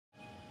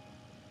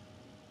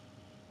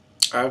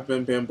I've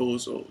been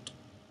bamboozled.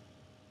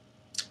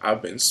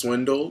 I've been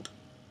swindled.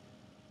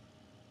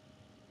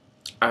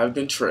 I've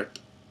been tricked.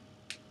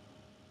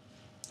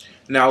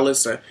 Now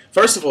listen,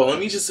 first of all, let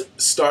me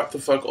just start the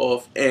fuck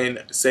off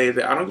and say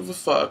that I don't give a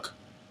fuck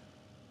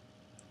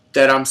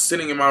that I'm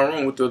sitting in my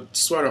room with the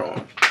sweater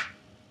on.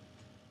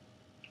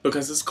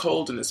 Because it's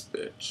cold in this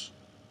bitch.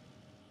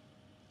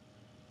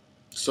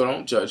 So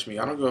don't judge me.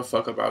 I don't give a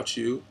fuck about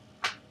you.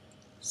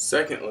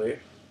 Secondly,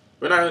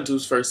 we're not going to do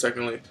this first.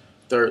 Secondly,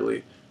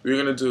 thirdly, we're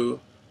going to do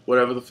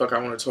whatever the fuck I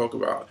want to talk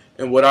about.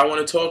 And what I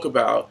want to talk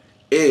about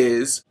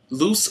is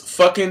loose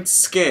fucking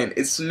skin.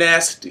 It's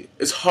nasty.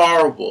 It's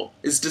horrible.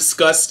 It's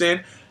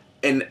disgusting.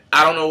 And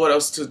I don't know what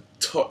else to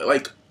talk.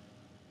 Like,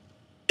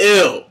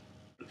 ew.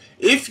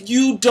 If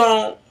you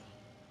don't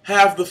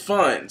have the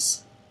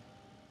funds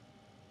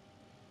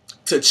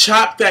to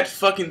chop that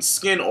fucking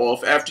skin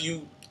off after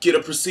you get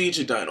a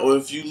procedure done, or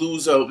if you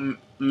lose a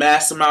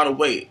mass amount of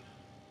weight,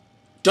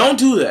 don't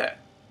do that.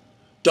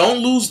 Don't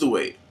lose the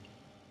weight.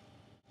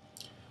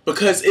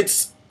 Because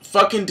it's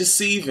fucking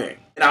deceiving.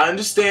 And I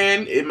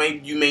understand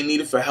you may need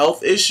it for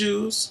health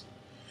issues.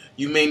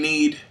 You may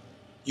need,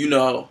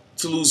 to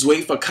lose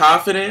weight for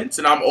confidence,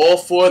 and I'm all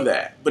for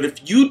that. But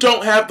if you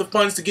don't have the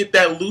funds to get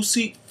that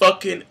loosey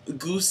fucking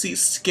goosey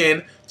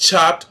skin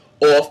chopped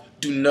off,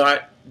 do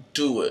not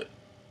do it.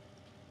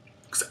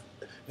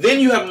 Then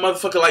you have a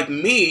motherfucker like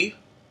me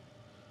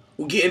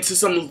who get into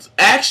some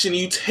action,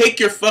 you take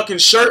your fucking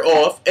shirt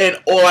off, and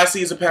all I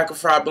see is a pack of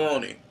fried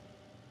bologna.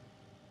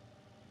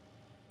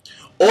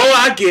 All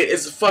I get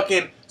is a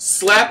fucking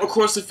slap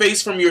across the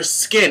face from your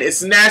skin.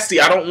 It's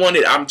nasty. I don't want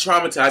it. I'm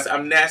traumatized.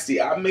 I'm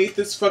nasty. I made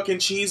this fucking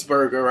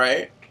cheeseburger,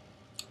 right?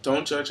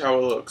 Don't judge how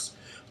it looks.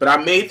 But I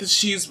made this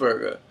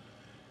cheeseburger.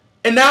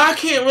 And now I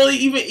can't really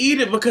even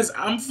eat it because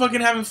I'm fucking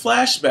having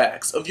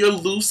flashbacks of your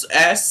loose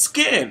ass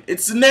skin.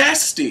 It's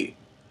nasty.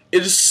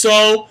 It is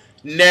so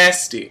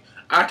nasty.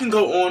 I can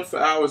go on for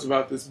hours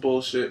about this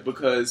bullshit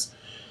because,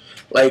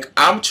 like,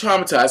 I'm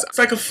traumatized. It's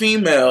like a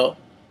female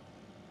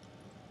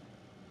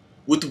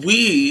with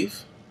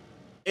weave,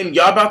 and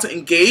y'all about to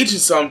engage in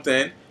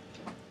something,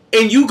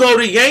 and you go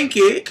to yank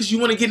it because you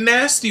want to get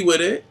nasty with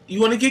it.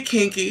 You want to get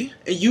kinky,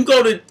 and you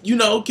go to,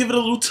 give it a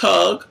little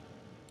tug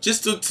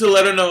just to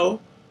let her know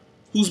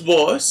who's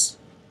boss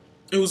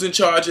and who's in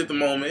charge at the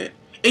moment.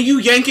 And you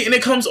yank it, and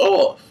it comes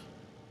off.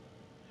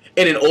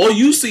 And then all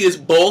you see is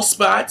bald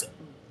spots,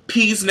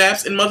 pea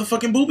snaps, and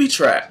motherfucking booby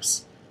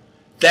traps.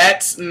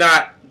 That's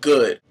not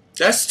good.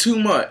 That's too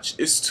much.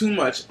 It's too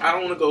much. I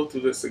don't want to go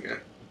through this again.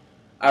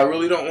 I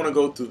really don't want to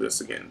go through this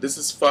again. This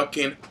is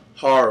fucking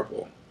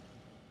horrible.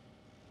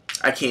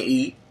 I can't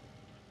eat.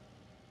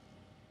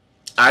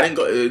 I didn't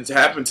go. It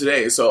happened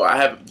today, so I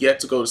have yet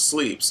to go to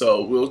sleep.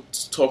 So we'll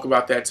talk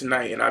about that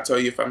tonight, and I'll tell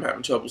you if I'm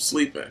having trouble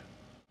sleeping.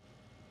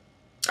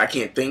 I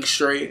can't think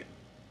straight.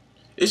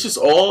 It's just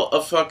all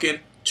a fucking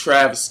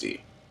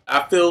travesty.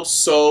 I feel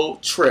so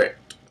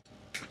tricked.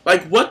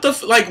 Like, what the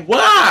like,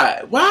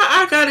 why? Why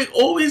I gotta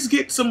always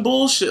get some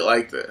bullshit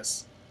like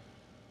this?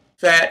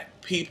 Fat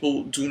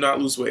people do not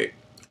lose weight.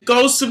 It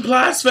goes and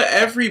applies for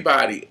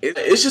everybody.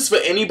 It's just for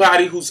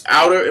anybody whose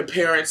outer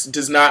appearance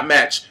does not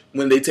match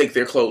when they take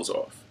their clothes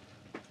off.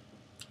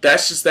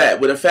 That's just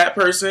that. With a fat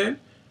person,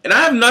 and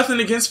I have nothing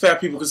against fat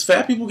people because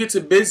fat people get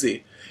too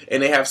busy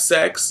and they have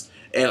sex,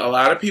 and a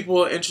lot of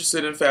people are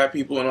interested in fat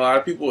people, and a lot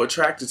of people are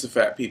attracted to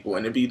fat people,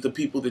 and it'd be the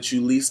people that you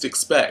least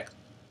expect.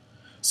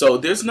 So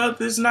there's not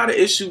an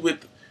issue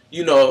with,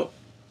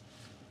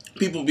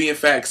 people being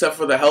fat except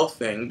for the health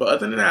thing. But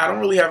other than that, I don't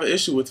really have an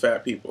issue with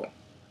fat people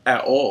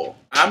at all.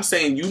 I'm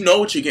saying you know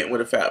what you're getting with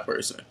a fat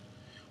person.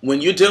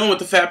 When you're dealing with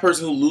a fat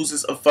person who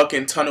loses a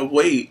fucking ton of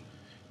weight,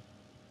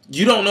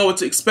 you don't know what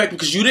to expect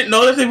because you didn't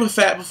know that they were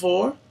fat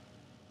before.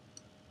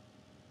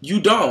 You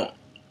don't.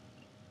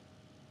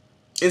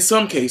 In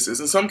some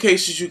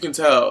cases you can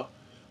tell.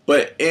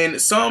 But in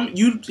some,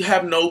 you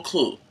have no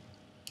clue.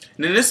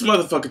 And then this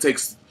motherfucker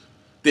takes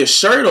their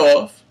shirt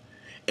off,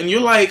 and you're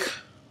like,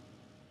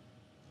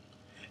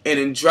 and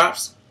it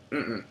drops. I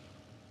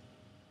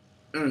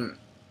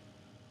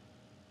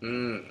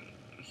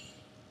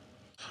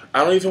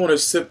don't even want to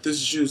sip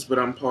this juice, but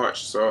I'm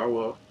parched, so I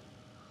will.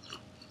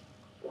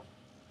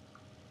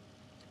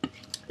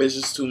 It's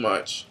just too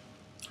much.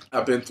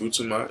 I've been through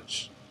too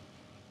much.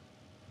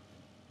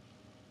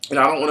 And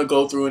I don't want to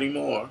go through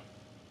anymore.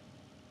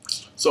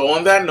 So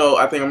on that note,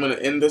 I think I'm going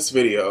to end this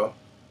video.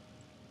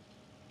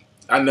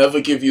 I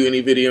never give you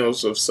any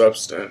videos of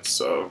substance,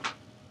 so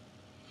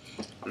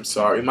I'm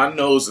sorry. My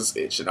nose is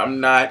itching. I'm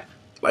not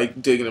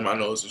like digging in my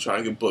nose and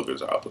trying to get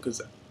boogers out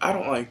because I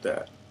don't like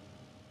that.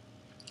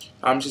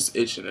 I'm just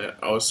itching it.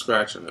 I was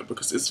scratching it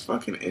because it's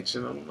fucking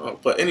itching. I don't know.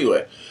 But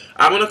anyway,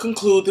 I'm going to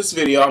conclude this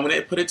video. I'm going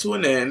to put it to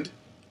an end.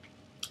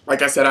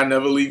 Like I said, I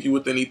never leave you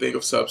with anything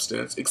of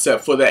substance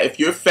except for that if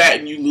you're fat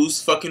and you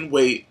lose fucking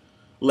weight,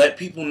 let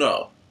people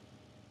know.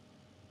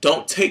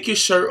 Don't take your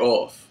shirt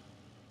off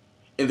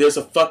and there's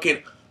a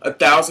fucking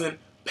 1,000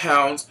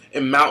 pounds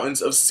and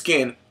mountains of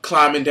skin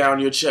climbing down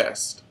your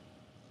chest.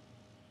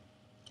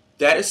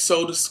 That is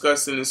so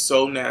disgusting and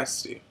so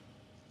nasty.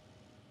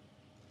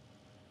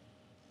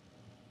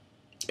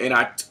 And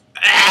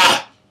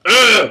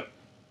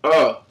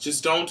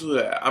just don't do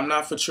that. I'm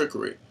not for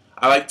trickery.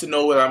 I like to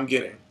know what I'm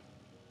getting.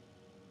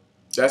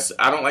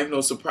 I don't like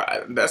no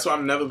surprise. That's why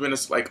I've never been a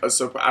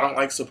surprise. I don't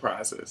like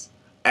surprises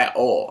at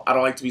all. I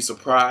don't like to be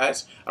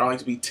surprised. I don't like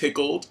to be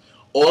tickled.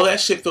 All that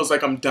shit feels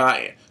like I'm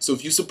dying. So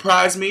if you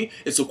surprise me,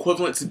 it's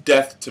equivalent to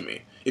death to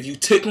me. If you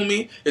tickle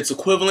me, it's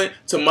equivalent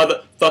to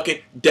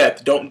motherfucking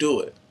death. Don't do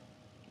it.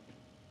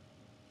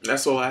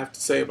 That's all I have to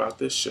say about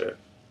this shit.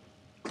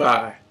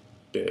 Bye,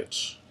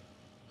 bitch.